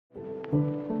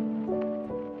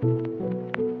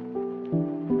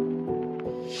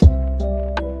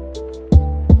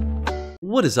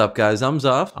What is up, guys? I'm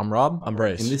Zuff. I'm Rob. I'm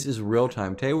Bryce. And this is Real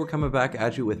Time. Today we're coming back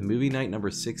at you with movie night number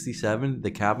 67,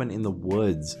 The Cabin in the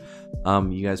Woods.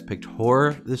 You guys picked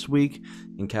horror this week,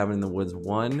 and Cabin in the Woods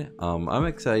won. I'm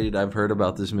excited. I've heard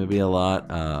about this movie a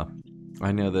lot.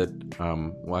 I know that,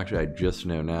 well, actually, I just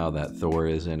know now that Thor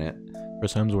is in it.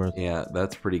 Chris Hemsworth. Yeah,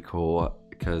 that's pretty cool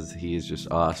because he is just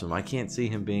awesome. I can't see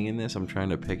him being in this. I'm trying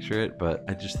to picture it, but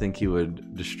I just think he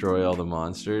would destroy all the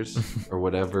monsters or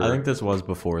whatever. I think this was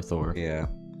before Thor. Yeah.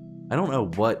 I don't know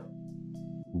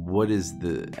what is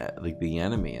the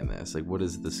enemy in this. Like, what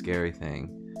is the scary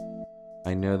thing?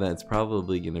 I know that it's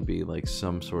probably going to be like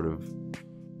some sort of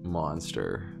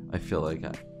monster. I feel like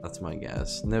that's my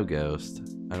guess. No ghost.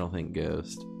 I don't think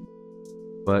ghost.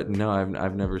 But no,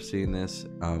 I've never seen this.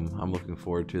 I'm looking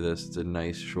forward to this. It's a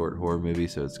nice short horror movie,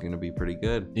 so it's going to be pretty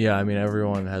good. Yeah, I mean,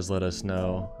 everyone has let us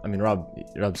know. I mean,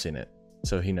 Rob's seen it,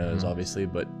 so he knows, obviously,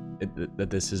 but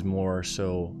that this is more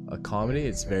so a comedy.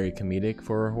 It's very comedic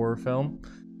for a horror film,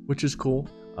 which is cool.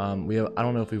 I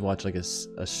don't know if we've watched like a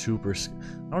super.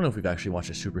 I don't know if we've actually watched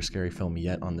a super scary film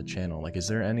yet on the channel. Like, is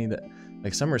there any that,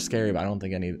 like, some are scary, but I don't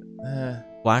think any.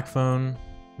 Black Phone,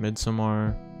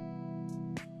 Midsommar.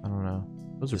 I don't know.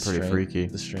 Those are pretty freaky.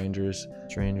 The Strangers.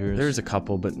 There's a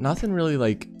couple, but nothing really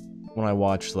like when I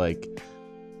watched like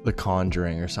The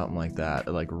Conjuring or something like that.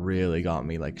 It like really got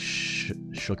me like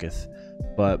shooketh.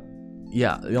 But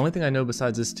yeah, the only thing I know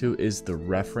besides this too is the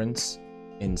reference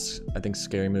in I think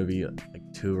Scary Movie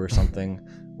like 2 or something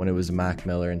when it was Mac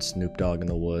Miller and Snoop Dogg in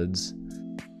the woods,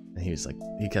 and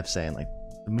he kept saying like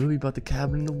the movie about the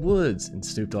cabin in the woods, and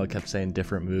Snoop Dogg kept saying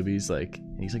different movies, like,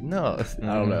 and he's like, no,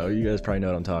 I don't know, you guys probably know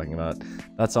what I'm talking about.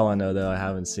 That's all I know though. I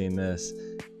haven't seen this,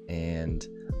 and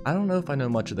I don't know if I know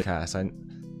much of the cast. I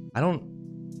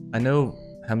know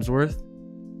Hemsworth.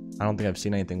 I don't think I've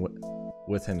seen anything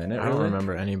with him in it. I don't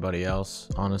remember anybody else,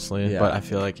 honestly, but I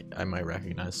feel like I might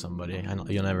recognize somebody.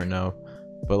 You'll never know.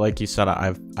 But like you said,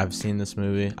 I've seen this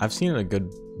movie. I've seen it a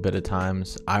good bit of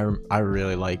times. I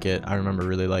really like it. I remember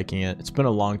really liking it. It's been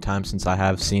a long time since I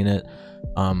have seen it.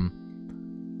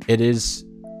 It is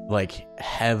like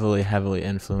heavily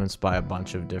influenced by a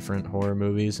bunch of different horror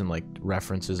movies and like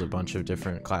references a bunch of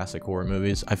different classic horror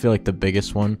movies. I feel like the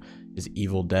biggest one is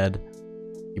Evil Dead.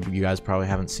 You guys probably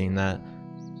haven't seen that.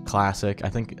 Classic. I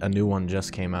think a new one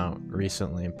just came out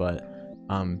recently, but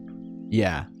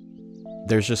yeah.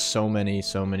 There's just so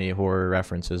many horror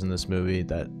references in this movie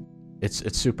that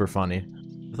it's super funny.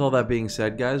 With all that being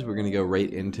said, guys, we're going to go right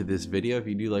into this video. If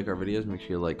you do like our videos, make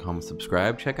sure you like, comment,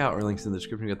 subscribe. Check out our links in the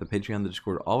description. We got the Patreon, the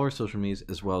Discord, all our social medias,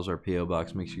 as well as our P.O.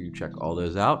 Box. Make sure you check all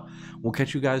those out. We'll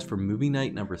catch you guys for movie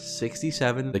night number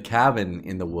 67, The Cabin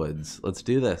in the Woods. Let's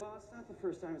do this. Well, it's not the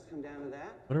first time it's come down to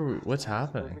that. What's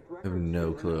happening? I have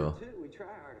no clue.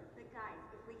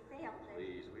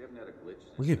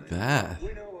 Look at that.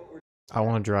 I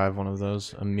want to drive one of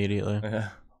those immediately. Yeah.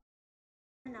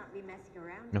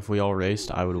 And if we all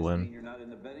raced, I would win.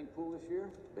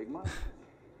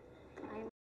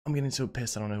 I'm getting so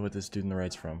pissed. I don't know what this dude in the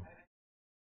right's from.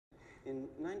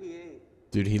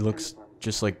 Dude, he looks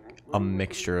just like a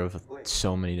mixture of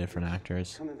so many different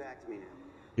actors.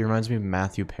 He reminds me of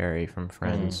Matthew Perry from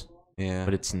Friends. Yeah.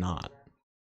 But it's not.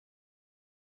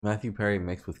 Matthew Perry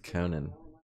mixed with Conan.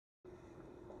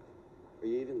 Are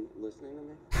you even listening to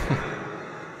me?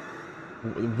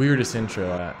 Weirdest intro.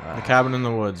 The Cabin in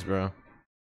the Woods, bro.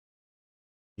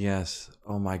 Yes.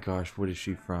 Oh my gosh, what is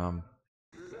she from?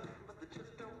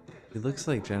 It looks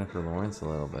like Jennifer Lawrence a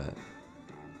little bit.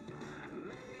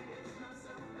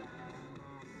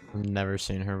 I've never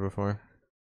seen her before.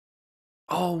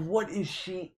 Oh, what is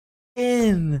she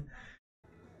in?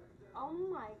 Oh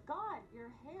my god, your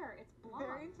hair, it's blonde.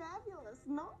 Very fabulous,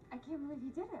 no? I can't believe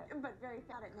you did it. But very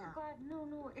fat it now. God,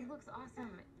 no, it looks awesome.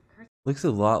 Looks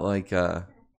a lot like the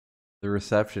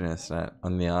receptionist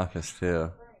on The Office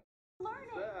too.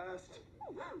 Fast.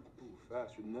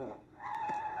 Faster than that.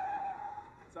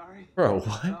 Sorry. Bro,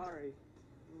 what? Sorry.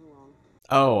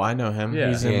 Oh, I know him. Yeah.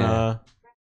 He's in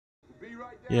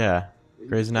yeah,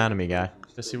 Grey's Anatomy guy.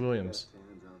 Jesse Williams.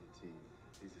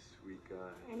 He's a sweet guy.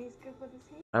 And he's good with his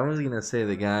hands. I was gonna say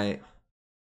the guy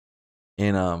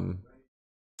in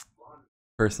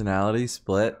Personality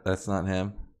Split. That's not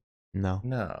him.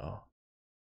 No.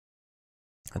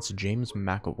 That's James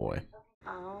McAvoy.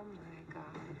 Oh my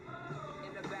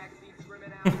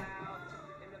god.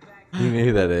 You know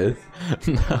who that is?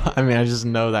 No, I mean, I just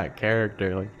know that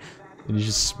character. Like, and he's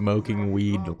just smoking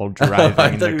weed while driving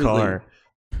thought he the was, car.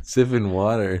 like, sipping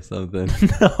water or something.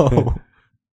 No.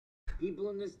 People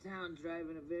in this town drive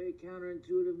in a very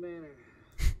counterintuitive manner.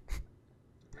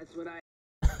 That's what I...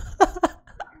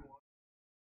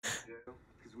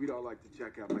 we'd all like to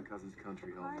check out my cousin's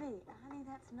country home. Marty, honey,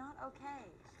 that's not okay.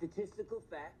 Statistical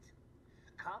fact.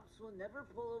 Cops will never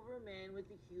pull over a man with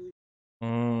a huge...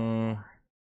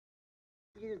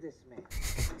 Hear this man.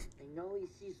 They know he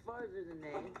sees farther than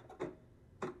they.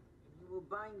 And he will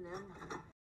bind them.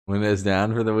 When it's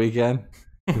down for the weekend.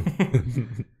 Bong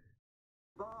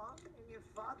in your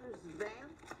father's van?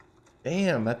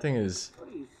 Damn, that thing is. What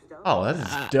are you, stoned? Oh, that is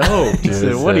dope, He dude. said,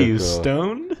 is "What so are you, cool.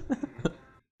 stoned?"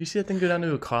 You see that thing go down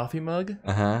to a coffee mug?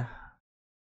 Uh-huh.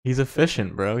 He's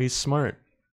efficient, bro. He's smart.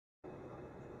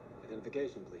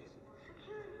 Identification, please.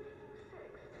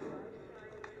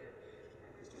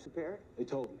 Mr. Superior? They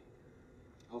told me.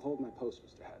 I'll hold my post,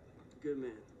 Mr. Hadley. Good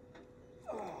man.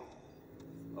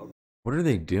 What are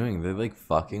they doing? They're like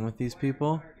fucking with these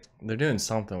people? They're doing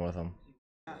something with them.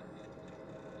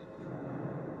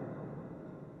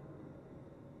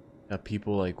 Got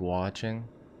people like watching.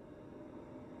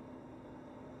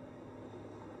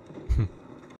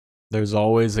 There's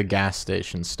always a gas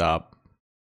station stop.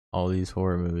 All these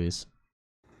horror movies.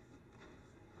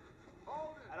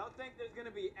 I don't think there's gonna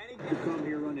be any... Come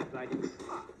here, run it, buddy.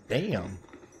 Damn.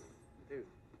 Dude.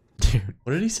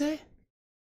 What did he say?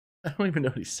 I don't even know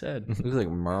what he said. Looks like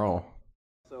Merle.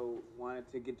 So, wanted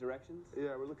to get directions?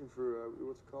 Yeah, we're looking for,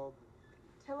 what's it called?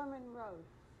 Tillerman Road.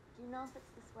 Do you know if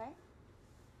it's this way?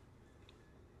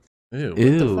 Ew, what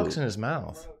Ew. the fuck's in his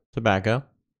mouth? Tobacco.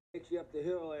 Takes you up the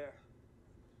hill there.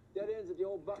 Dead ends at the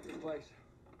old Buckner place.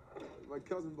 My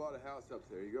cousin bought a house up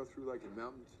there. You go through like a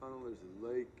mountain tunnel, there's a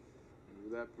lake.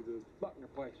 Would that be the Buckner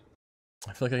place?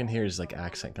 I feel like I can hear his like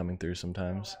accent coming through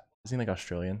sometimes. Is he like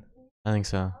Australian? I think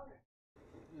so.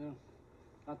 Yeah,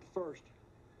 not the first.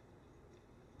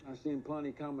 I've seen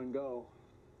plenty come and go.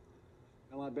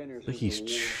 Well, I've been here since He's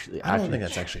the war. I don't think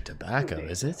that's actually tobacco,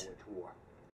 is it?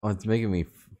 Oh, it's making me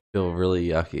feel really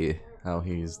yucky how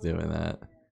he's doing that.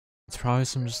 It's probably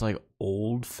some just like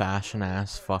old fashioned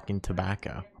ass fucking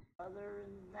tobacco. Other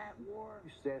in that war,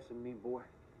 You sassing me, boy.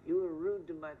 you were rude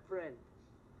to my friend.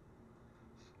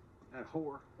 That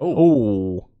whore.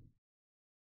 Oh.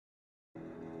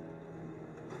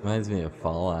 Reminds me of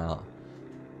Fallout.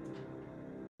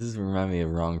 This reminds me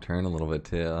of Wrong Turn a little bit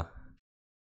too.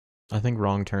 I think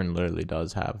Wrong Turn literally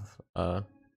does have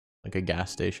like a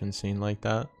gas station scene like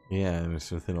that. Yeah,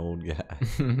 it's with an old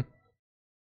guy.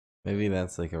 Maybe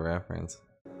that's like a reference.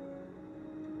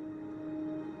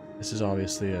 This is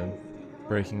obviously a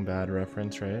Breaking Bad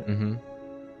reference, right? Mm-hmm.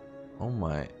 Oh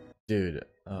my. Dude.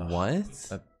 What?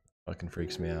 That fucking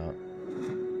freaks me out.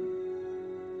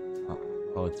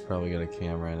 Oh, it's probably got a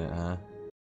camera in it, huh?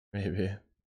 Maybe.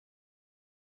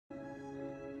 I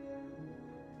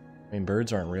mean,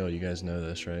 birds aren't real. You guys know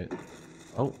this, right?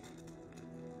 Oh.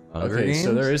 Hunger Okay,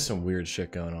 so Games? there is some weird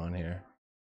shit going on here.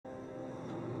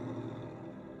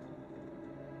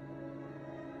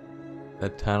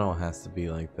 That tunnel has to be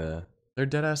like the... They're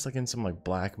dead ass like in some like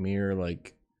Black Mirror,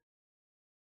 like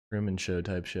Truman Show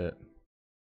type shit.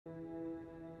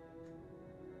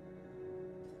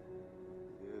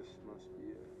 This must be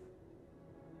it.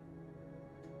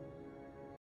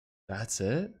 That's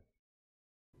it?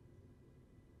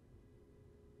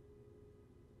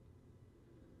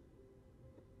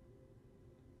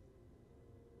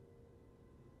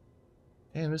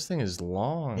 Damn, this thing is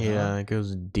long. Yeah, Huh? it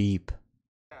goes deep.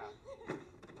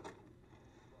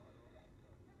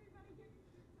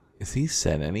 Has he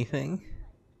said anything?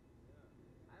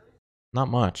 Not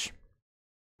much.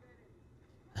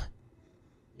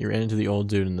 You ran into the old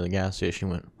dude in the gas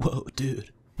station and went, "Whoa,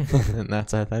 dude." And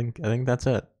that's I think that's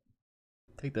it.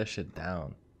 Take that shit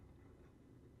down.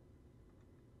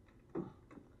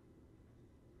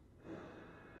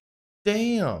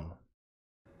 Damn.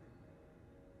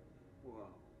 Whoa.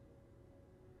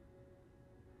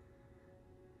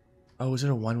 Oh, is it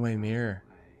a one-way mirror?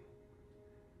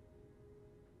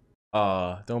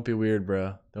 Don't be weird,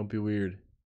 bro. Don't be weird.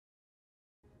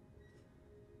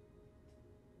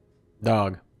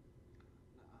 Dog.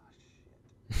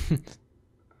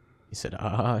 He said,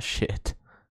 "Ah, shit."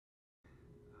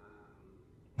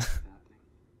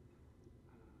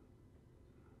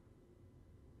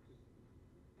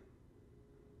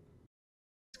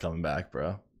 It's coming back,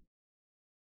 bro.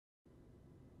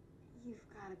 You've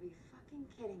got to be fucking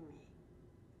kidding me.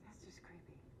 That's just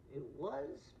creepy. It was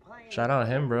playing. Shout out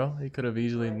him, bro. He could have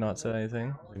easily not said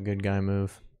anything. A good guy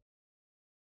move.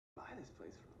 Buy this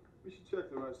place from her. We should check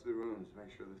the rest of the rooms,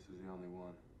 make sure this is the only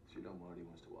one. So you know Marty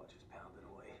wants to watch us pounding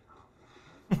away.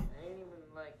 I didn't even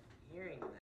like hearing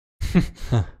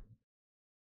that.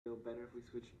 Feel better if we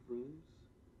switched rooms?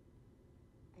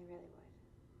 I really would.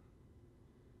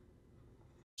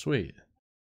 Sweet.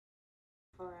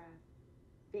 For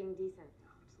being decent.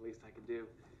 It's the least I could do.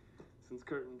 since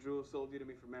Kurt and Jewel sold you to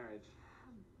me for marriage.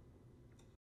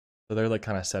 So they're like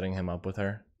kind of setting him up with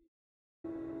her.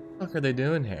 What the fuck are they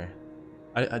doing here?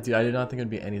 Dude, I did not think it'd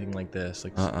be anything like this.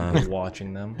 Like just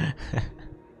watching them.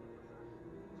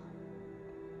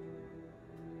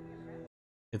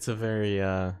 It's a very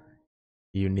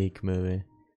unique movie.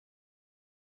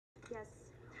 Guess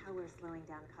how we're slowing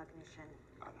down cognition.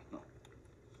 I don't know.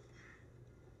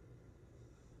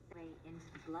 Way into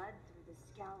the blood through the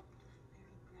scalp,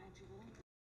 very gradual.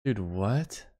 Dude,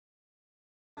 what?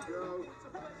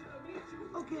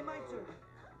 Okay, my turn.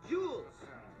 Jules.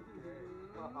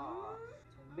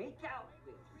 Make out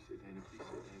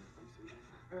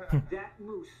with that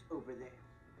moose over there.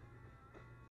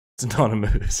 It's not a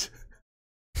moose.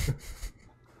 Have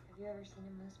you ever seen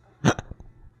a moose before?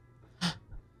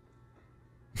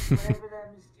 Whatever that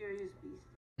mysterious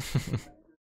beast.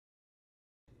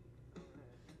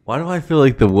 Why do I feel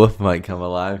like the wolf might come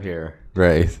alive here,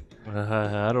 Bryce?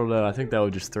 I don't know. I think that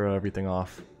would just throw everything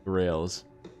off the rails.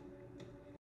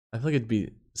 I feel like it'd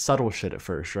be subtle shit at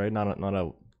first, right? Not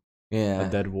a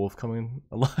dead wolf coming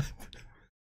alive.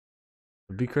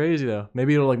 It'd be crazy though.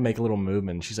 Maybe it'll like make a little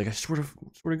movement. She's like, I swear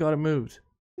to God, it moved.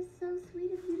 It's so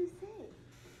sweet of you to say.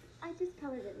 I just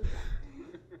colored it.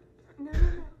 No.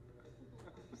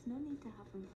 There's no need to huff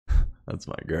him. That's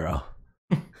my girl.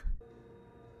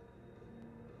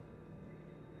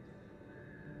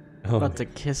 About to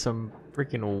kiss a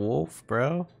freaking wolf,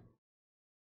 bro.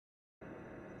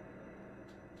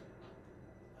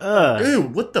 Ew,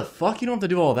 what the fuck? You don't have to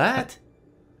do all that.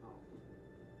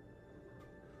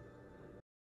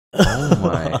 Oh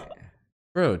my.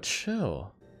 Bro,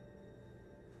 chill.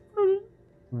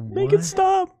 Make it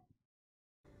stop.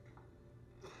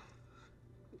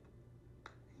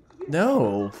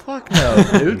 No, fuck no,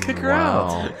 dude. Kick her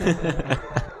out.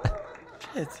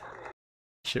 Shit.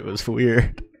 Shit was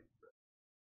weird.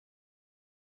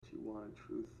 You wanted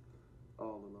truth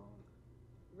all along.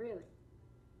 Really?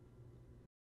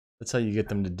 That's how you get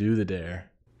them to do the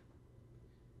dare.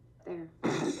 There.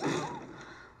 What the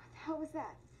hell was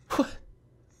that? What?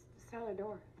 It's the cellar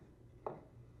door.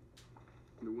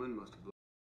 The wind must have blown.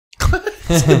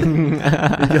 You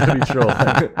gotta be trolling.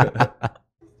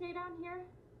 Stay down here.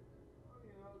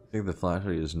 I think the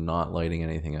flashlight is not lighting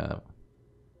anything up.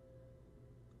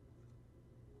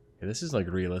 Yeah, this is like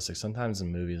realistic. Sometimes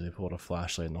in movies they pull out a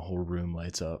flashlight and the whole room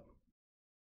lights up.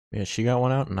 Yeah, she got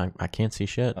one out and I can't see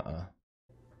shit.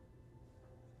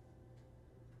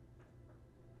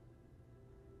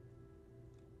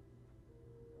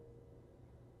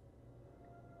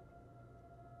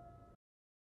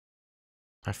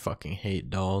 I fucking hate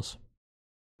dolls.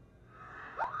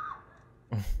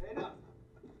 You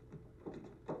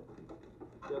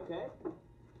okay?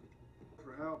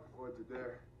 For help, what's it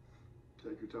there?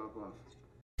 Take your top off.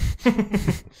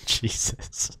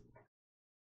 Jesus.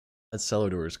 That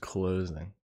cellar door is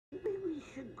closing. Maybe we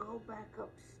should go back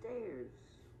upstairs.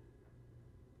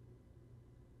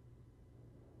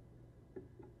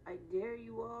 I dare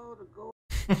you all to go.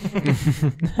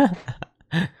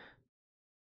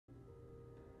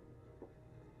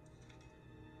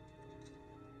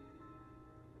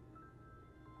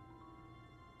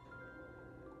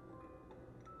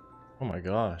 Oh my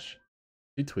gosh.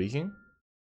 Is he tweaking?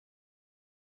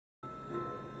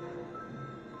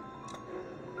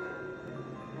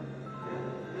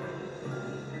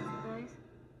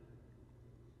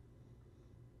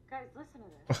 Guys, listen to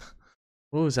this.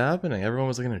 What was happening? Everyone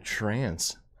was like in a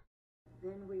trance.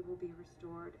 Then we will be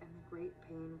restored and the great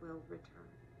pain will return.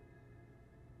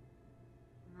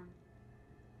 And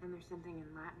then there's something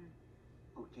in Latin.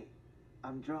 Okay,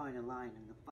 I'm drawing a line in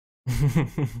the.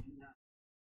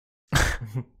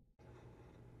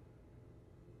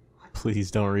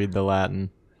 Please don't read the Latin.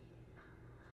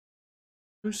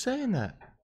 Who's saying that?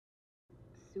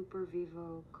 Super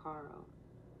vivo caro.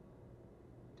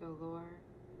 Dolor.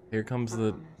 Here comes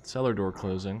the cellar door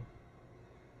closing.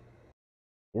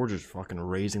 Or just fucking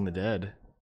raising the dead.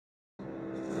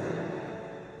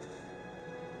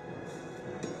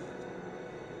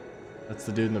 That's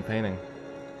the dude in the painting.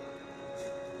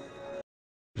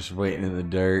 Just waiting in the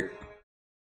dirt.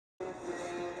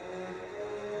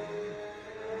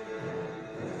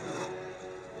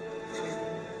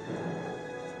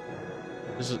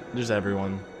 There's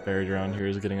everyone buried around here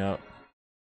is getting up.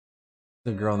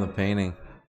 The girl in the painting.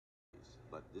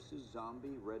 But this is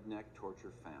zombie redneck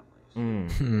torture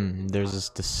families. There's this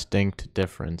distinct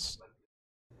difference.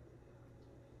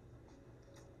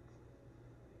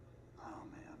 Oh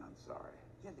man, I'm sorry.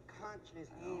 He had the conch in his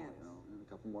You hands. know, in a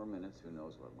couple more minutes, who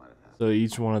knows what might have happened. So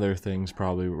each one of their things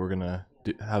probably we're gonna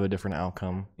have a different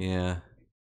outcome. Yeah.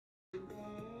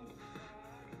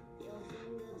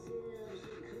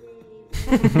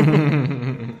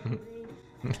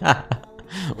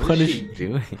 What is she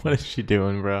doing? What is she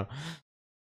doing, bro?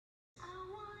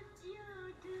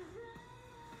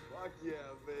 Fuck yeah,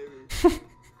 baby.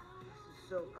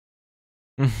 So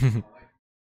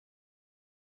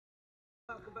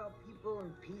talk about people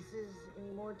in pieces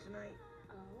anymore tonight?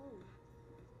 Oh.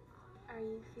 Are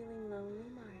you feeling lonely,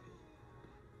 Marty?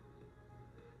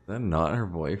 Is that not her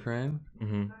boyfriend?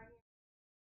 Mm-hmm.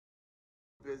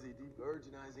 Busy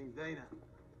de-virginizing Dana.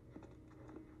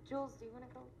 Jules, do you want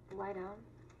to go lie down?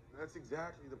 That's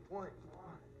exactly the point.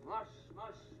 Mush,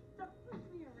 mush. Don't push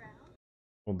me around.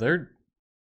 Well, they're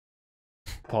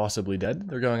possibly dead.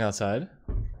 They're going outside.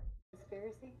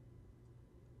 Conspiracy?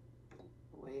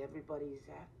 The way everybody's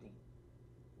acting.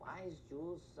 Why is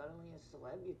Jules suddenly a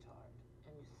celebutard?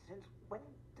 And since when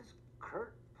does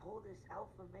Kurt pull this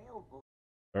alpha male bull?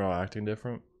 They're all acting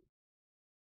different.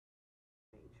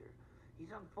 Major?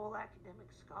 He's on full academic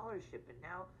scholarship, and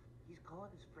now he's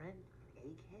calling his friend an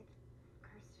egghead?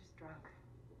 Kurt's just drunk.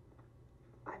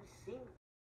 I've seen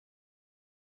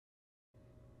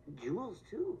Jules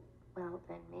too. Well,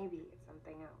 then maybe it's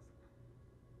something else.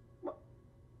 What?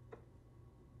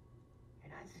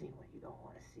 And I've seen what you don't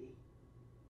want to see.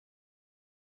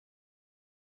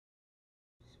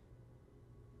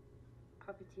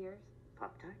 Puppeteers?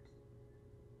 Pop-Tarts?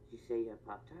 Did you say you have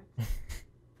Pop-Tarts?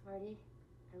 Marty,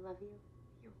 I love you.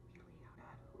 You really are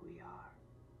not who we are.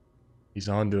 He's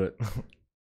onto it. I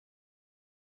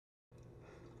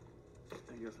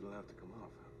guess it'll have to come off.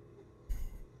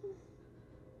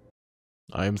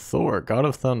 I am Thor, God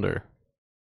of Thunder.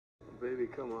 Baby,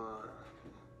 come on.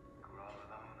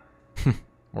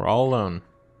 We're all alone.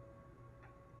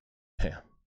 Damn.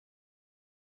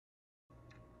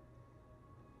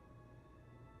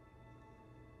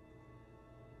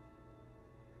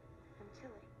 I'm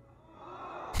chilly.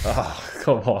 Oh,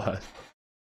 come on.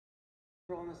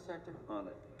 On the sector? On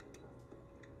it.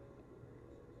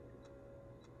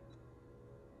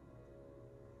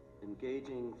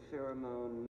 Engaging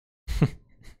pheromone.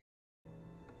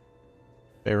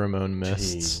 Pheromone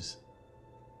mists. Jeez.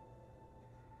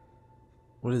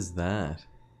 What is that?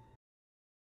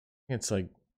 It's like,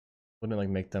 wouldn't it like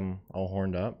make them all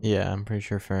horned up? Yeah, I'm pretty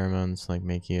sure pheromones like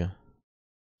make you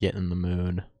get in the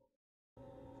mood.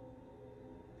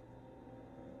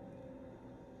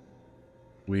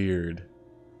 Weird.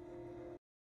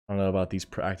 I don't know about these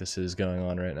practices going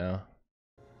on right now.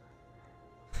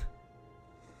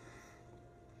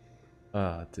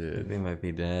 Ah, dude. They might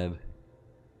be dead.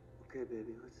 Okay,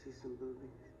 baby, let's see some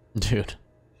boobies. Dude.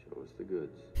 Show us the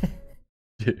goods.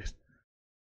 Dude.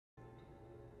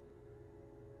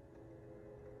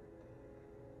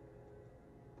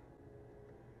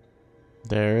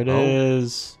 There it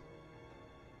is.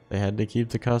 They had to keep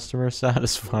the customer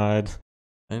satisfied.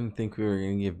 I didn't think we were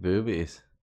gonna get boobies.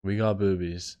 We got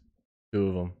boobies. 2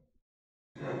 of them.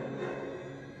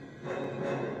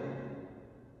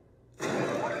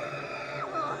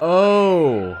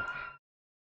 Oh!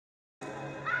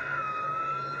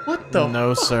 What the?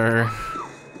 No, sir.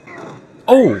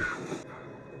 Oh!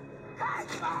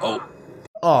 Oh!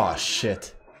 Oh,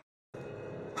 shit.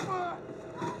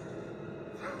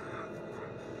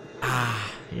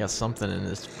 Ah, he got something in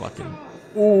his fucking.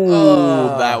 Ooh,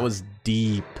 That was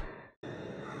deep.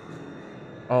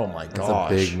 Oh my That's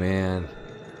gosh. a big man.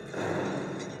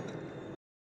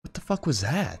 What the fuck was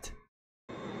that?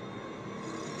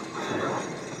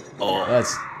 Oh,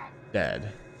 that's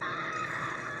dead.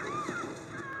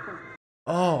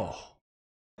 Oh.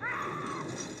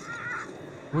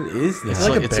 What is It's that?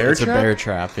 like a bear it's trap? a bear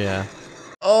trap, yeah.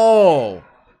 Oh.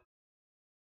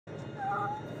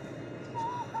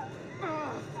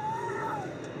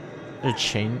 A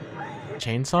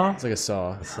chainsaw? It's like a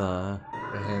saw. It's, A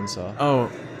handsaw.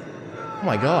 Oh, Oh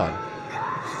my god.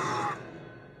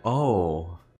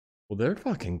 oh. Well, they're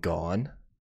fucking gone.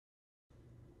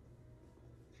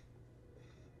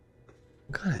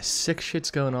 What kind of sick shit's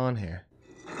going on here?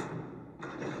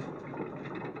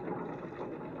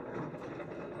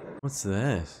 What's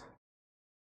this?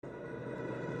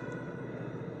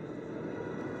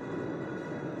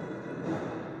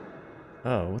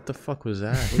 Oh, what the fuck was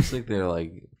that? Looks like they're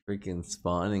like freaking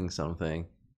spawning something.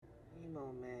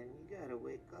 Emo man, you gotta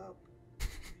wake up. This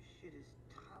shit is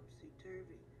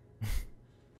topsy-turvy.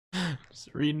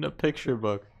 just reading a picture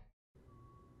book.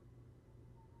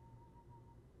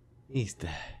 He's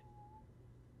dead.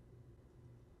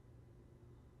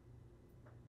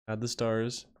 Add the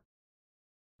stars.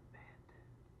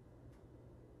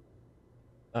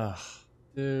 Ugh,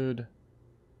 dude.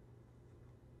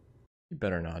 You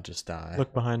better not just die.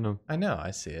 Look behind him. I know,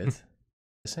 I see it.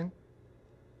 Missing?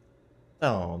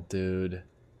 Oh, dude.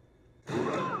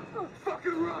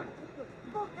 Fucking run!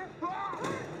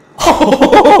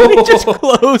 Oh, he just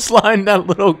clotheslined that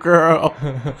little girl.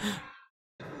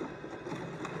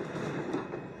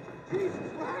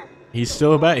 He's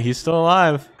still back. He's still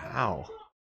alive. Ow.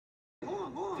 Is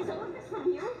all of this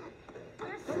from you?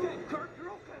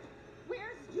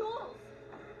 Where's Jules?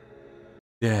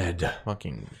 Dead.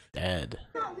 Fucking dead.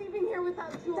 Not leaving here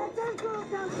without Jules. That girl's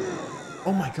down too.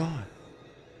 Oh my god.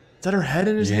 Is that her head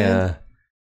in his hand? Yeah.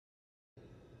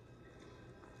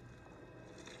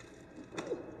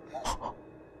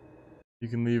 You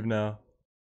can leave now.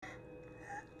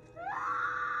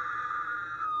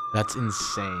 That's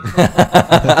insane.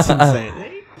 That's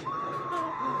insane.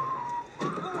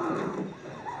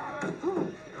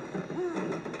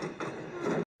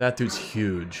 That dude's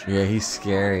huge. Yeah, he's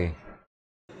scary.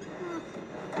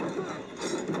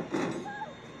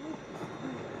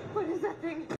 What is that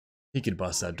thing? He could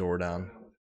bust that door down.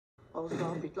 All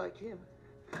zombies like him.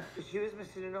 She was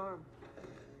missing an arm.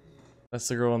 That's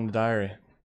the girl in the diary.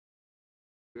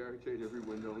 Barricade every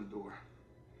window and door.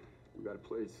 We gotta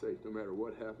play it safe. No matter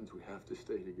what happens, we have to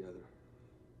stay together.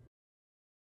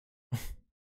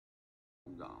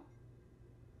 Down.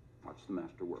 Watch the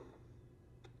master work.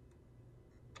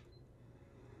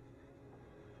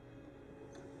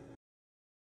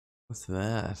 What's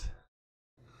that?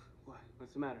 What?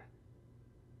 What's the matter?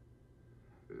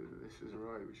 This isn't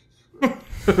right. We should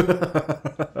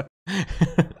split.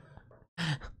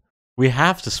 We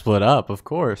have to split up, of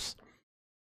course.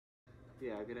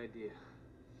 Yeah, good idea.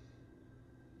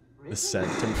 The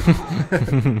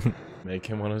sentiment. Make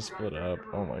him want to split up.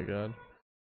 Oh my god.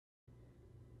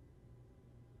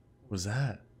 What was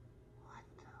that?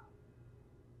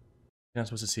 You're not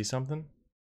supposed to see something?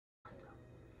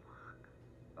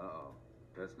 Uh-oh.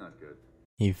 That's not good.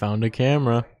 He found a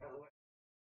camera.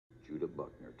 Judah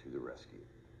Buckner to the rescue.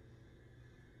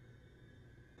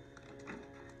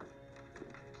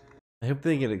 I hope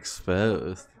they get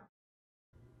exposed.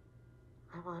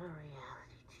 I'm on a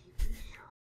reality TV show.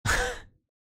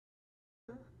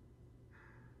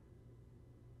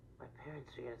 My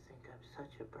parents are gonna think I'm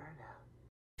such a burnout.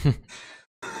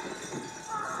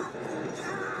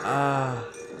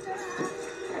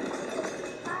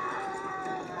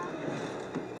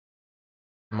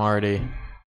 Marty.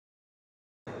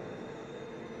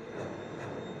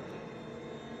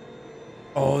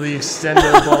 Oh, the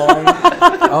extender bong.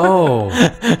 Oh.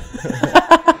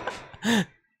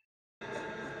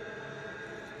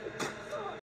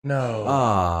 No.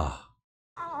 Ah.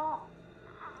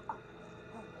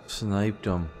 Sniped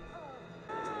him.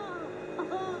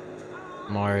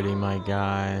 Marty, my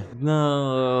guy.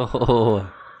 No.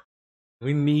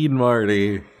 We need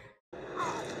Marty.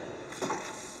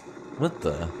 What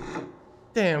the?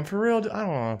 Damn, for real? I don't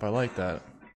know if I like that.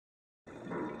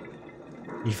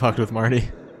 You fucked with Marty?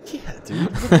 Yeah,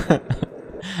 dude.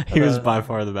 He was by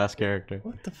far the best character.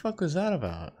 What the fuck was that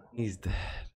about? He's dead.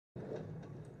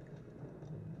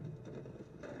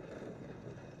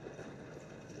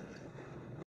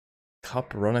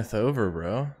 Cup runneth over,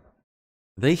 bro. Are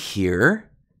they here?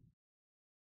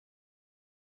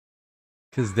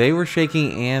 Because they were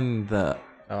shaking and the...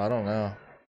 Oh, I don't know.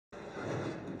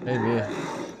 Maybe.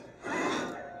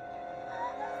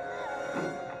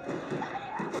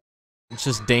 It's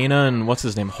just Dana and what's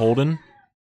his name? Holden?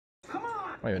 I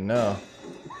don't even know.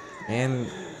 And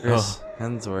Chris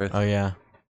Hemsworth. Oh, yeah.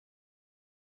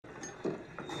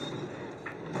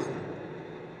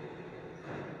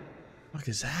 What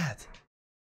is that?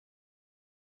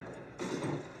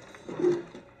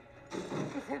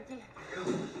 It's empty.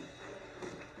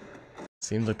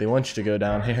 Seems like they want you to go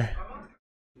down here.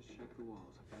 Just check the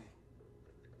walls, okay?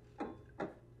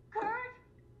 Kurt?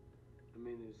 I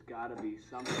mean, there's gotta be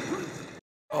something.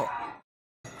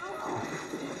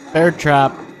 Bear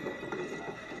trap.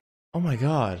 Oh my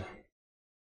god.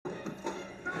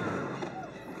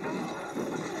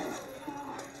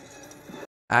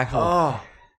 Actual. Oh.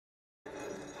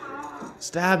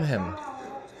 Stab him.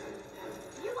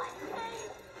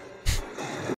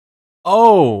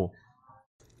 Oh.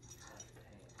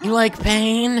 You like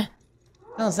pain?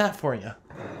 How's that for you?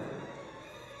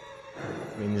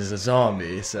 I mean, he's a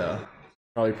zombie, so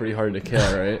probably pretty hard to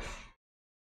kill, right?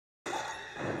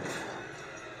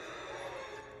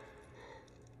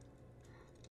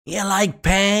 You like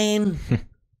pain?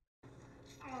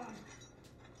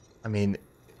 I mean,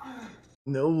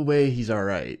 no way he's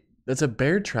alright. That's a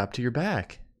bear trap to your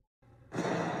back.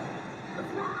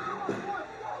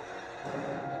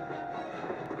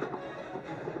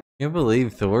 Can't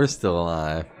believe Thor's still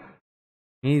alive.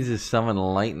 He needs to summon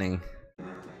lightning.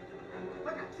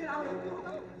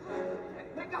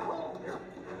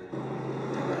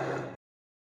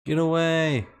 Get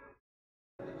away.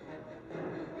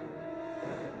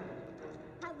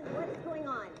 Hadley, what is going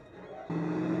on?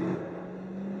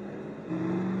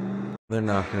 They're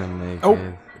not gonna make Oh.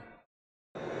 it.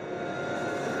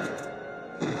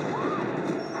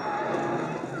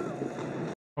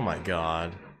 Oh my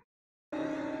god.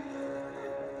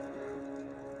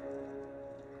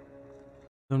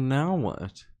 So now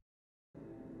what?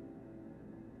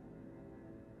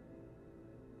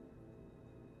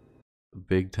 A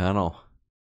big tunnel.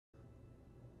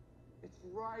 It's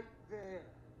right there.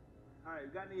 Alright, you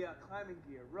got any climbing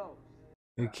gear, ropes?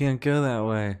 You can't go that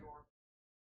way.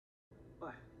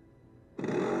 What?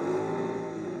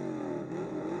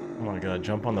 Oh my god,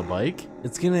 jump on the bike?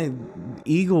 It's gonna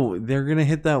eagle. They're gonna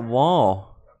hit that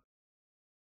wall.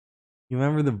 You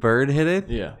remember the bird hit it?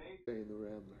 Yeah. Stay in the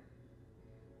Rambler.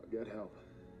 I'll get help.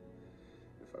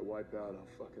 If I wipe out, I'll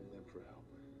fucking limp for help.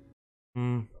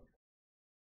 Hmm.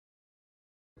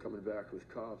 Coming back with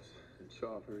cops and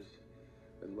choppers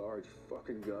and large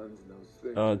fucking guns and those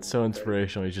things. Oh, it's so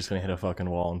inspirational. He's just gonna hit a fucking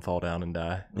wall and fall down and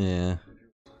die. Yeah.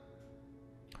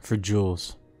 For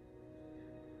Jules.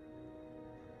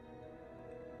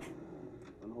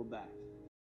 Don't hold back.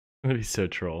 He's so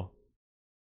troll.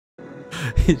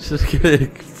 He's just gonna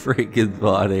freak his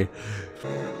body.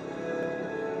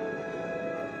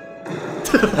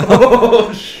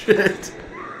 Oh shit!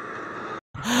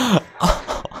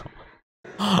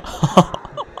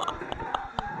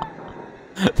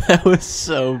 That was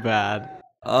so bad.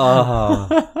 Oh.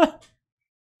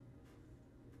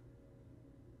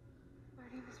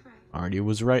 Marty was right. Artie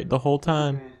was right the whole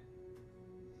time. Man,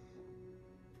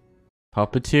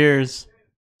 Puppeteers.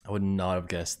 I would not have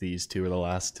guessed these two were the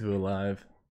last two alive.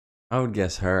 I would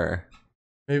guess her.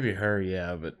 Maybe her,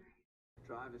 yeah, but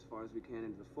drive as far as we can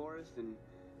into the forest, and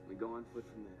we go on foot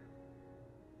from there.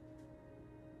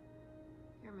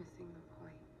 You're missing the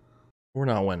point. we're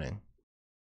not winning.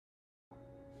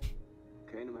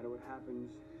 Okay, no matter what happens,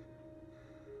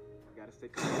 we gotta stay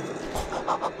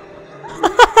calm.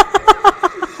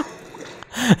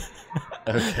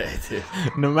 Okay, dude.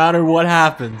 No matter what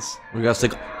happens. We gotta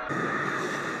stick.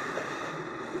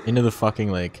 Into the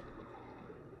fucking lake.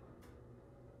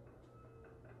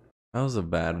 That was a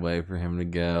bad way for him to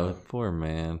go. Poor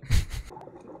man.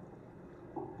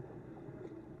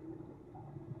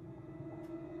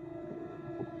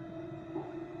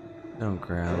 Don't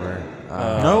grab her.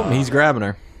 Nope, he's grabbing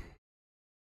her.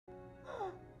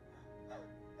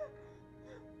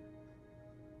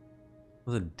 That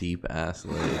was a deep ass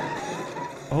lake.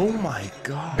 Oh my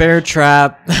god. Bear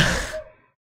trap.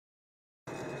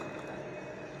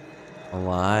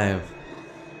 Alive.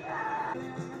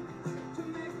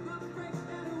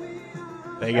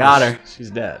 They got her. She's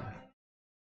dead.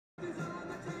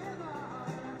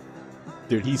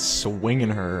 Dude, he's swinging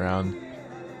her around.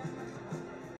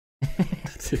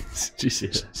 Did you see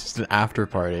it? It's just an after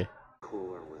party.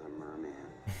 Cooler with a merman.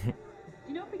 Do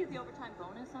you know if we get the overtime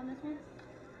bonus on this one?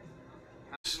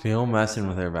 Still messing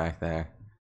with her back there.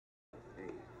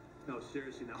 Hey, no,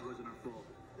 seriously, that wasn't our fault.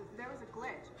 There was a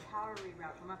glitch. Power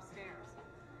reroute from upstairs.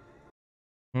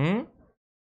 Hmm?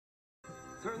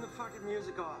 Turn the fucking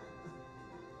music off.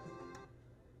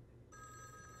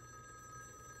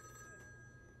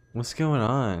 What's going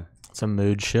on? It's a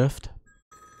mood shift.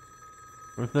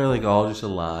 What if they're like all just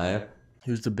alive?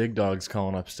 Who's the big dogs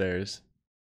calling upstairs?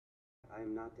 I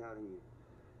am not doubting you.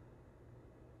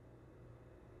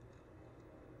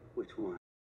 Which one?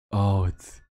 Oh,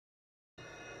 it's.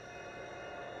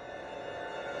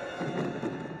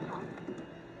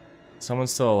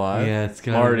 Someone's still alive? Yeah, it's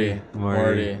gotta Marty. be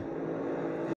Marty.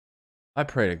 I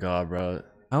pray to God, bro.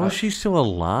 How is she still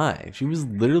alive? She was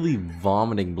literally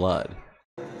vomiting blood.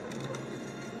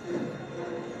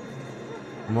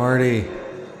 Marty.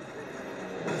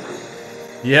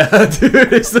 Yeah,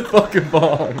 dude, it's the fucking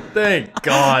bomb. Thank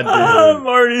God, dude.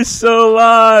 Marty's so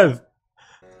alive.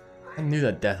 I knew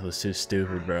that death was too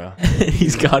stupid, bro.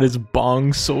 He's got his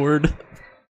bong sword.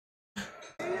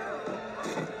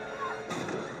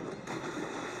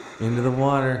 Into the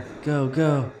water. Go,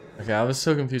 go. Okay, I was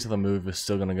so confused how the move was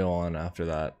still gonna go on after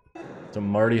that. So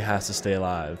Marty has to stay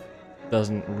alive.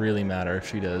 Doesn't really matter if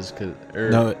she does, cause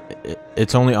No,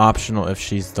 it's only optional if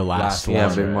she's the last one.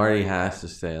 Yeah, but Marty has to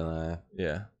stay alive.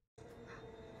 Yeah.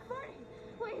 Marty,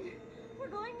 wait. We're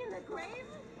going in the grave?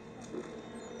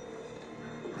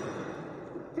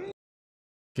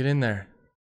 Get in there.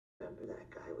 Remember that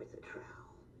guy with the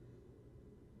trowel?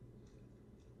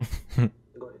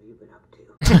 What have you been up to?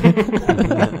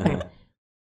 Figured everything.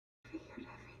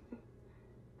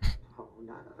 Oh,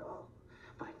 not at all.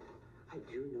 But I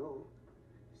do know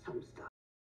some stuff.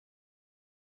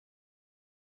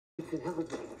 It's an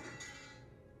elevator.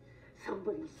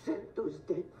 Somebody sent those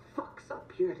dead fucks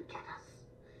up here to get us.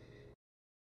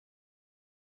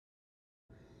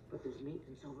 But there's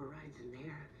maintenance overrides in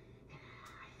there, and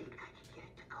I think I can get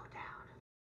it to go down.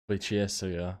 Which yes, so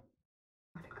yeah.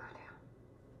 To go down.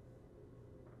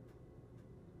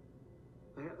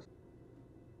 Where else?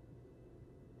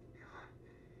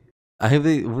 I hope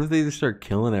they. What if they just start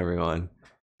killing everyone?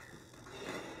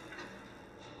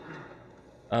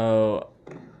 Oh,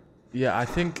 yeah, I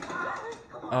think.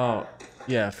 Oh,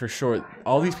 yeah, for sure.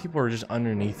 All these people are just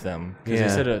underneath them. Because Yeah.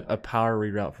 they said a power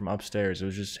reroute from upstairs. It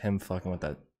was just him fucking with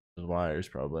those wires,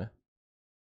 probably.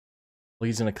 Well,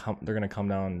 he's gonna come. They're gonna come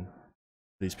down.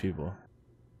 These people.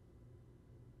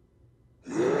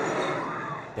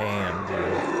 Damn,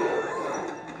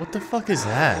 dude. What the fuck is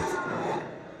that?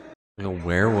 Like a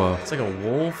werewolf. It's like a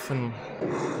wolf and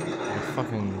like a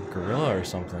fucking gorilla or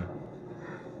something.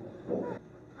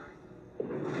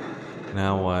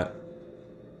 Now what?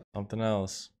 Something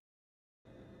else.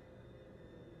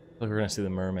 Look, we're gonna see the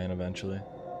merman eventually.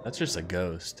 That's just a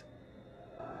ghost.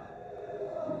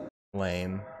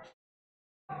 Lame.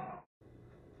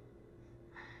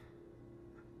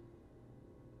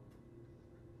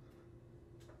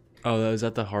 Oh, is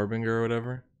that the Harbinger or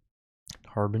whatever?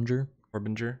 Harbinger?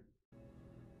 Harbinger?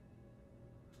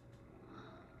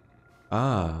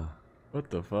 Ah. What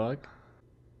the fuck?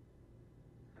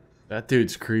 That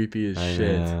dude's creepy as I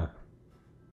shit. know.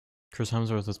 Chris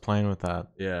Hemsworth was playing with that.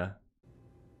 Yeah.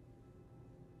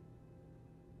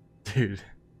 Dude.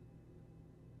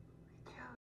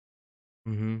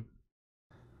 Mm-hmm.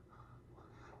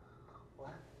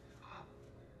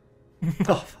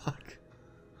 Oh, fuck.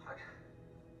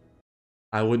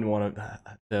 I wouldn't want to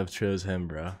have chose him,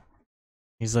 bro.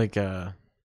 He's like some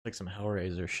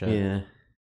Hellraiser shit. Yeah.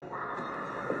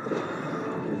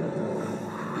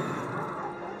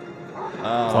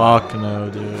 Fuck no,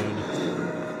 dude.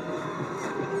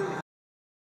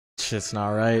 Shit's not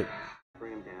right.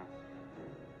 Bring him down.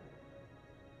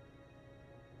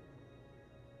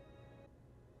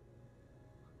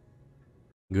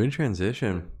 Good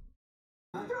transition.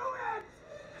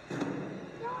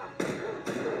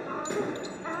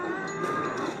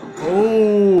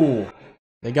 Oh!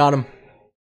 They got him.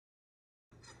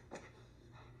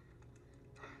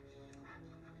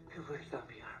 It works up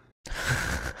here.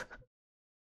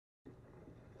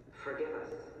 Forgive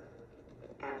us,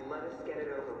 and let us get it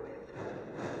over with.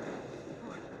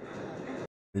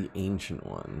 The ancient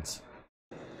ones.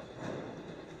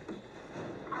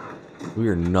 We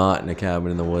are not in a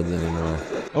cabin in the woods anymore.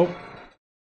 Oh.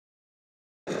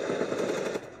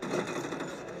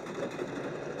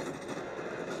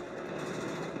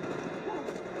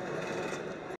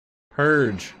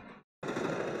 Purge.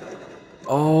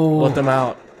 Oh. Let them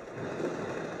out.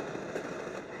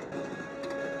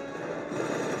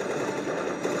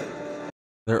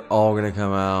 They're all gonna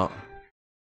come out.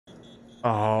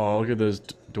 Oh, look at those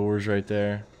doors right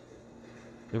there.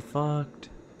 They're fucked.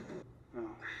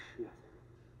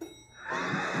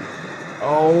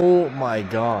 Oh my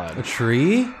god. A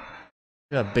tree?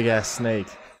 Got a big ass snake.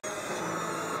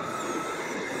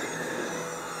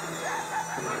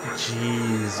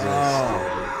 Jesus.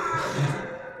 Oh.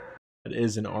 It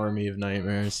is an army of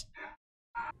nightmares.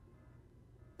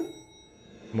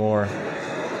 More.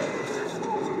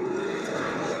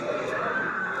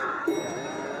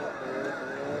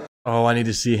 Oh, I need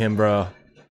to see him, bro.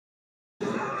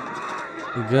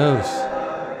 The ghost.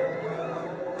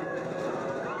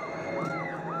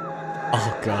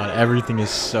 Oh god, everything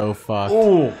is so fucked.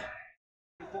 Oh.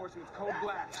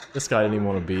 This guy didn't even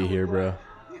want to be here, bro.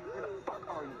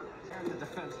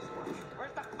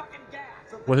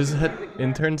 What is that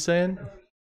intern saying?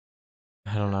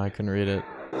 I don't know, I couldn't read it.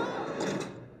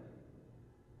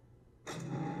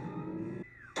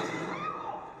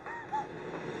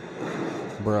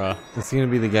 Bruh. It's gonna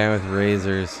be the guy with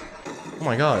razors. Oh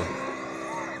my god.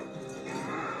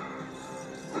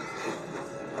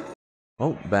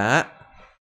 Oh, bat.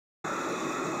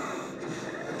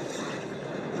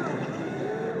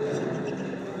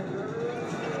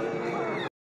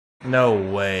 No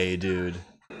way, dude.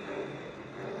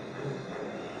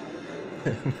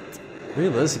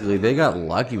 Realistically, they got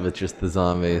lucky with just the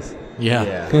zombies.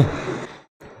 Yeah.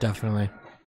 Definitely.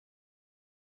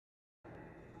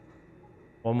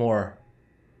 One more.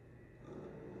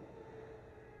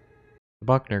 The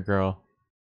Buckner girl.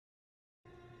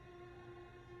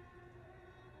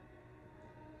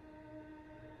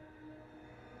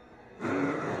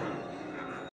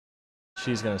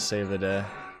 She's gonna save the day.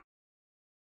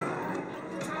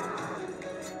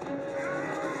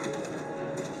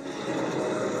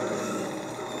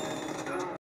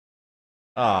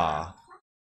 Ah.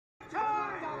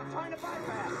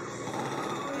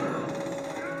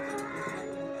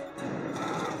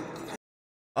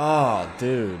 Oh,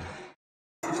 dude.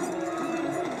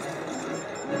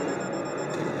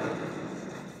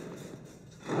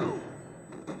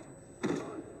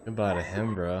 Goodbye to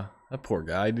him, bro. That poor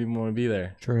guy didn't even want to be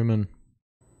there. Truman.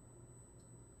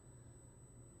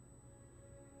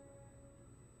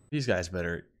 These guys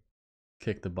better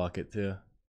kick the bucket, too.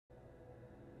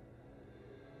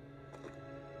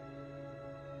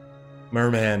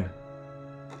 Merman.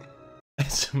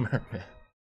 It's a merman.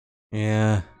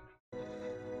 Yeah.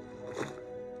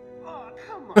 Oh,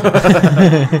 come on.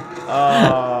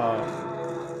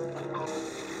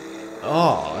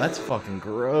 Oh, that's fucking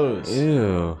gross.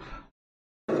 Ew.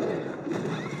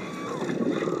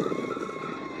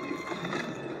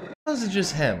 How's it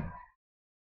just him?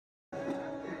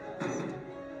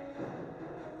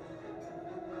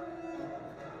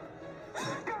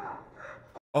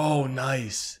 Oh,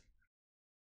 nice.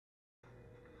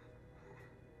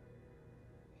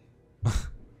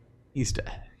 He's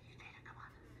dead.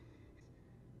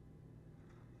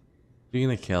 You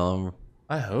gonna kill him?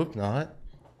 I hope not.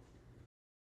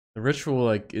 The ritual,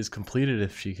 like, is completed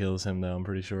if she kills him, though, I'm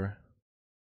pretty sure.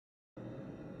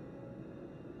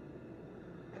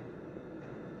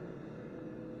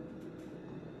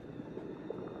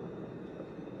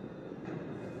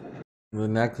 The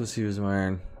necklace he was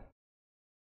wearing.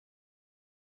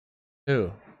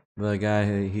 Who? The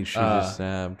guy she just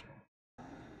stabbed.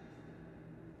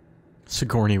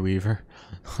 Sigourney Weaver.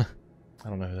 I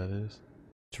don't know who that is.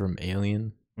 It's from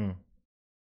Alien.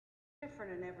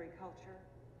 Different in every culture.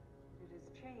 It has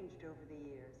changed over the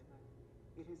years, but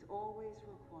it has always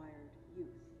required youth.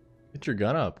 Get your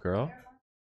gun up, girl.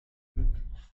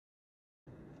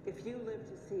 If you live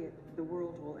to see it, the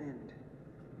world will end.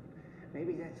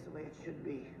 Maybe that's the way it should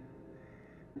be.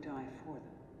 Die for them.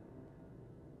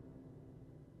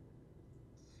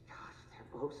 Gosh, they're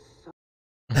both so...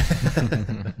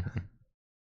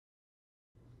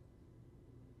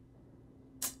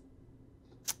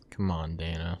 Come on,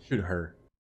 Dana. Shoot her.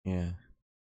 Yeah.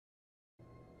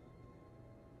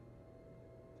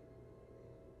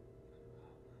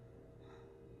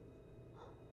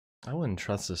 I wouldn't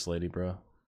trust this lady, bro.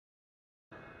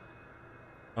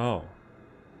 Oh.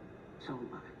 So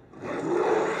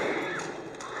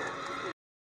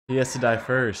He has to die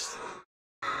first.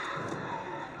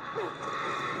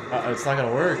 It's not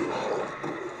gonna work.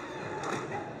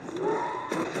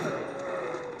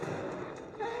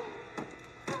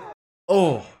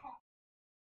 Oh.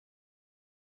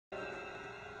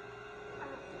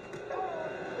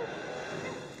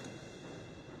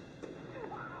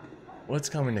 What's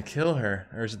coming to kill her?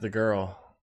 Or is it the girl?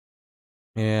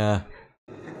 Yeah.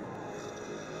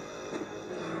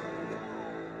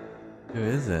 Who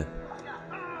is it?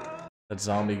 That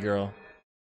zombie girl.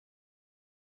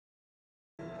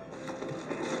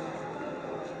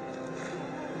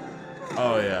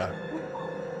 Oh, yeah.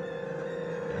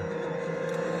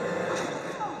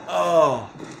 Oh!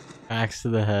 Axe to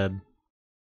the head.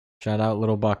 Shout out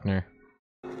Little Buckner.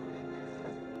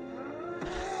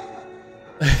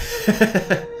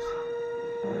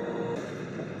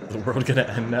 The world gonna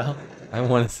end now? I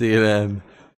want to see it end.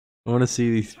 I want to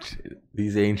see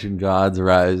these ancient gods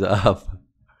rise up.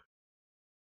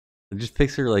 I just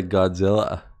picture like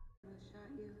Godzilla.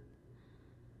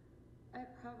 I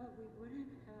probably wouldn't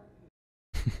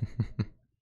have.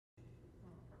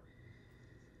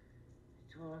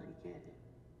 totally get it.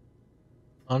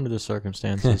 Under the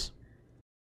circumstances.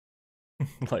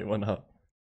 Light one up.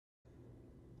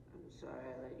 I'm sorry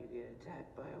I let you get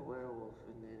attacked by a werewolf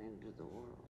and then into the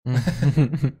world.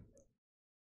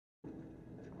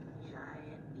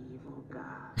 Giant evil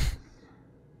gods.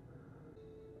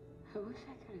 I wish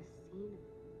I could have seen it.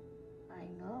 I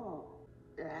know.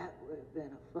 That would have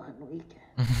been a fun weekend.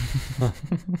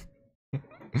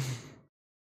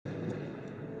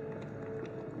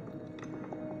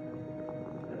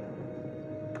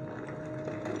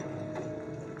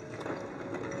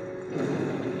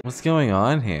 What's going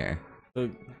on here?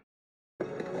 The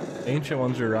ancient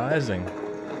ones are rising.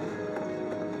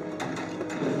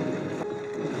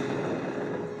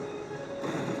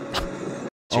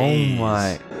 Oh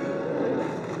my.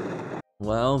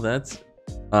 Well, that's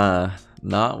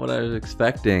not what I was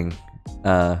expecting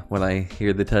when I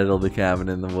hear the title The Cabin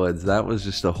in the Woods. That was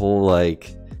just a whole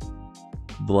like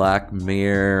Black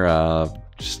Mirror,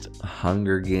 just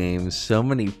Hunger Games. So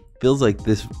many, feels like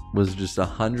this was just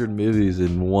 100 movies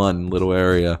in one little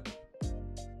area.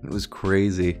 It was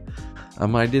crazy.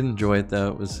 I did enjoy it though.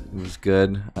 It was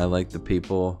good. I liked the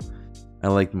people. I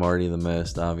liked Marty the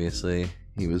most, obviously.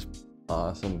 He was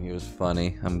awesome. He was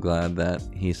funny. I'm glad that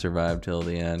he survived till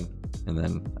the end. And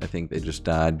then I think they just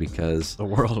died because the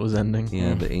world was ending.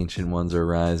 Yeah, the ancient ones are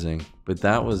rising. But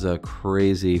that was a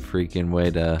crazy freaking way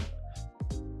to,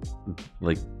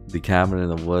 like, the cabin in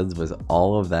the woods was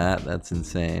all of that. That's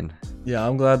insane. Yeah,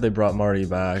 I'm glad they brought Marty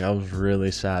back. I was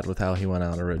really sad with how he went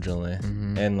out originally.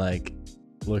 And like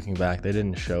looking back, they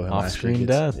didn't show him off-screen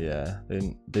death. Yeah,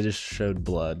 they just showed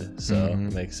blood, so it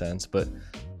makes sense. But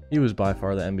he was by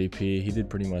far the MVP. He did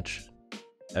pretty much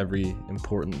every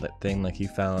important thing. Like, he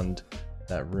found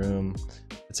that room.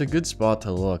 It's a good spot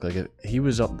to look. Like, he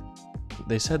was up.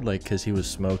 They said, like, because he was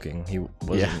smoking, he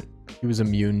wasn't. He was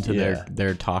immune to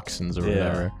their toxins or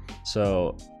whatever.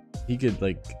 So he could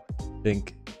like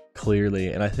think clearly,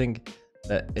 and I think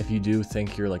that if you do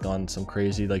think you're like on some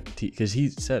crazy like, because he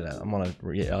said I'm on a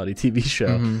reality TV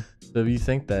show, so if you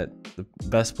think that the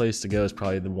best place to go is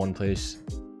probably the one place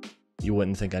you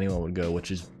wouldn't think anyone would go,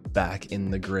 which is back in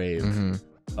the grave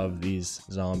of these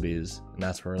zombies, and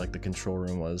that's where like the control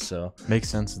room was. So makes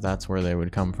sense that's where they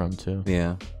would come from too.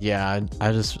 Yeah,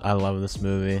 I love this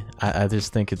movie. I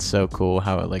just think it's so cool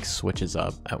how it like switches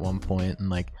up at one point, and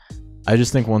like I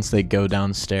just think once they go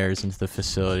downstairs into the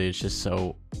facility, it's just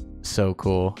so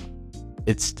cool.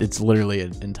 It's literally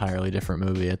an entirely different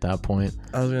movie at that point.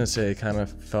 I was gonna say it kind of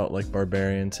felt like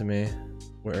Barbarian to me,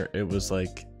 where it was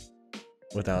like,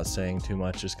 without saying too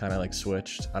much, just kind of like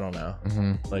switched. I don't know.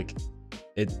 Like,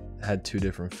 it had two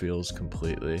different feels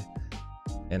completely.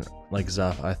 And like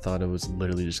Zuff, I thought it was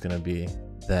literally just gonna be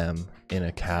them in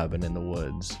a cabin in the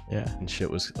woods. Yeah. And shit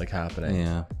was like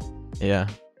happening.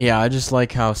 Yeah, I just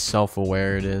like how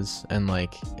self-aware it is, and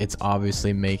like it's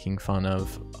obviously making fun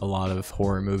of a lot of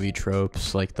horror movie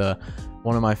tropes. Like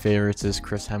one of my favorites is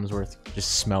Chris Hemsworth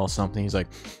just smells something, he's like,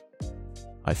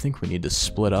 I think we need to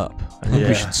split up. I think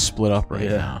we should split up right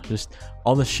now. Just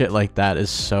all the shit like that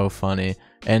is so funny.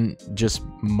 And just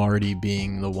Marty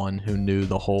being the one who knew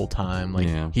the whole time.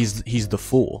 Like, he's the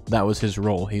fool. That was his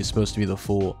role. He's supposed to be the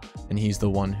fool, and he's the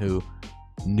one who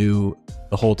knew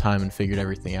the whole time and figured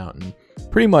everything out and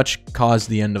pretty much caused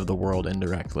the end of the world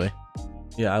indirectly.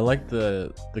 Yeah, I like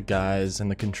the guys in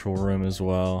the control room as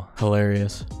well.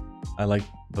 Hilarious. I like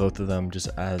both of them just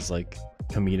as like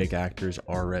comedic actors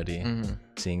already,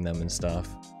 seeing them and stuff,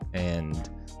 and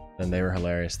then they were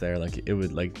hilarious there. Like, it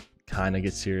would like kind of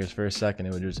get serious for a second,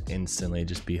 it would just instantly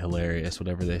just be hilarious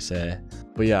whatever they say.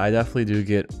 But yeah, I definitely do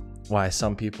get why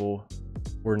some people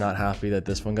were not happy that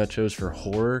this one got chose for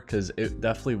horror, because it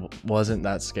definitely wasn't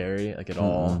that scary like at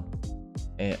all.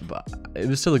 But it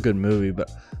was still a good movie, but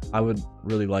I would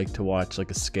really like to watch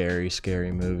like a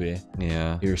scary movie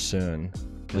here soon,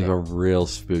 like a real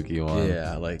spooky one.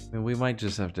 Yeah, like, I mean, we might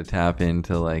just have to tap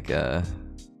into like a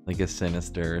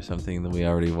Sinister or something that we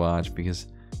already watched, because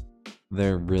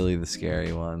they're really the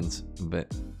scary ones,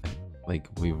 but like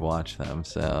we've watched them,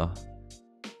 so.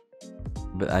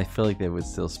 But I feel like they would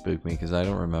still spook me because I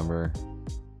don't remember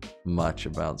much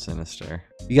about Sinister.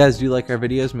 If you guys do like our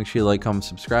videos, make sure you like, comment,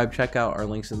 subscribe. Check out our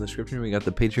links in the description. We got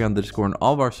the Patreon, the Discord, and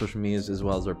all of our social medias, as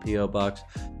well as our PO box.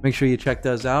 Make sure you check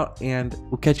those out, and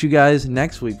we'll catch you guys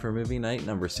next week for movie night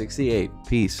number 68.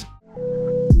 Peace.